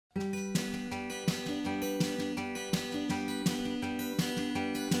My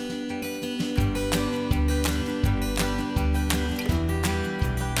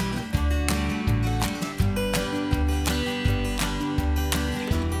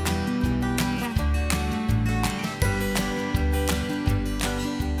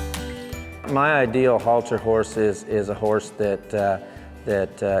ideal halter horse is a horse that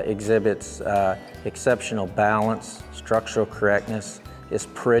exhibits exceptional balance, structural correctness, is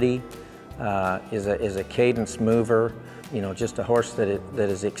pretty, is a cadence mover. You know, just a horse that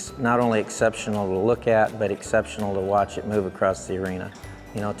is not only exceptional to look at, but exceptional to watch it move across the arena.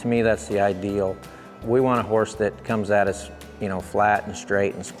 You know, to me, that's the ideal. We want a horse that comes at us, you know, flat and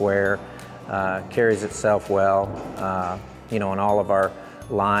straight and square, carries itself well, you know, and all of our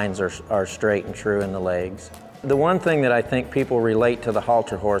lines are straight and true in the legs. The one thing that I think people relate to the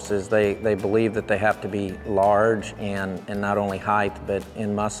halter horse is they believe that they have to be large and not only height, but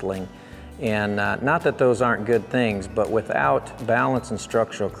in muscling. And not that those aren't good things, but without balance and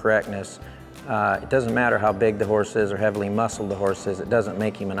structural correctness, it doesn't matter how big the horse is or heavily muscled the horse is, it doesn't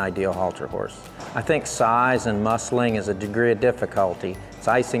make him an ideal halter horse. I think size and muscling is a degree of difficulty. It's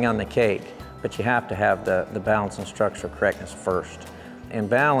icing on the cake, but you have to have the balance and structural correctness first. In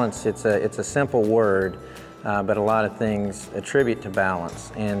balance, it's a simple word, but a lot of things attribute to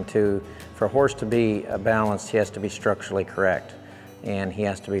balance. And for a horse to be balanced, he has to be structurally correct. And he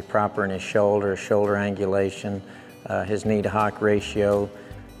has to be proper in his shoulder angulation, his knee to hock ratio,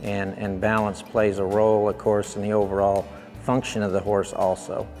 and balance plays a role, of course, in the overall function of the horse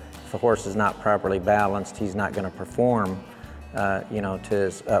also. If a horse is not properly balanced, he's not going to perform, you know, to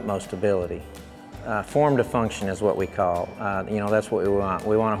his utmost ability. Form to function is what we call. You know, that's what we want.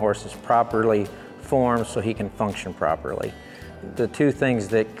 We want a horse that's properly formed so he can function properly. The two things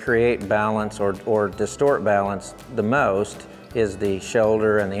that create balance or distort balance the most is the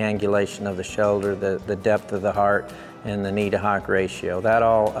shoulder and the angulation of the shoulder, the depth of the heart, and the knee to hock ratio. That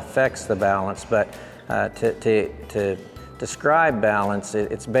all affects the balance, but to describe balance,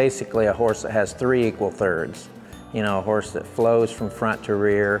 it's basically a horse that has 3 equal thirds. You know, a horse that flows from front to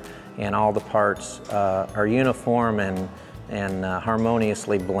rear, and all the parts are uniform and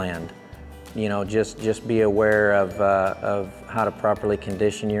harmoniously blend. You know, just be aware of how to properly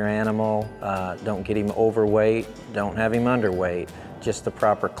condition your animal. Don't get him overweight, don't have him underweight. Just the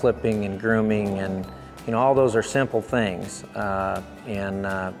proper clipping and grooming, and you know, all those are simple things, and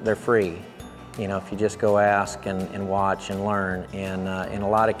they're free. You know, if you just go ask and watch and learn, and in a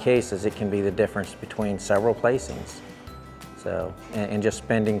lot of cases it can be the difference between several placings. So, and just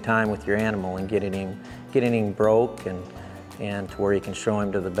spending time with your animal and getting him broke and to where you can show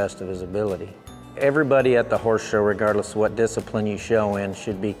him to the best of his ability. Everybody at the horse show, regardless of what discipline you show in,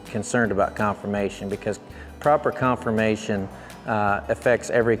 should be concerned about conformation, because proper conformation affects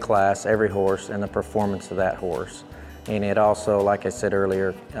every class, every horse, and the performance of that horse. And it also, like I said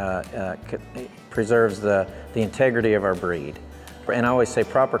earlier, preserves the integrity of our breed. And I always say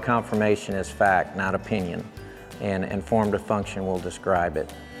proper conformation is fact, not opinion. And form to function will describe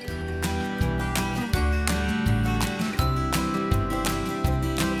it.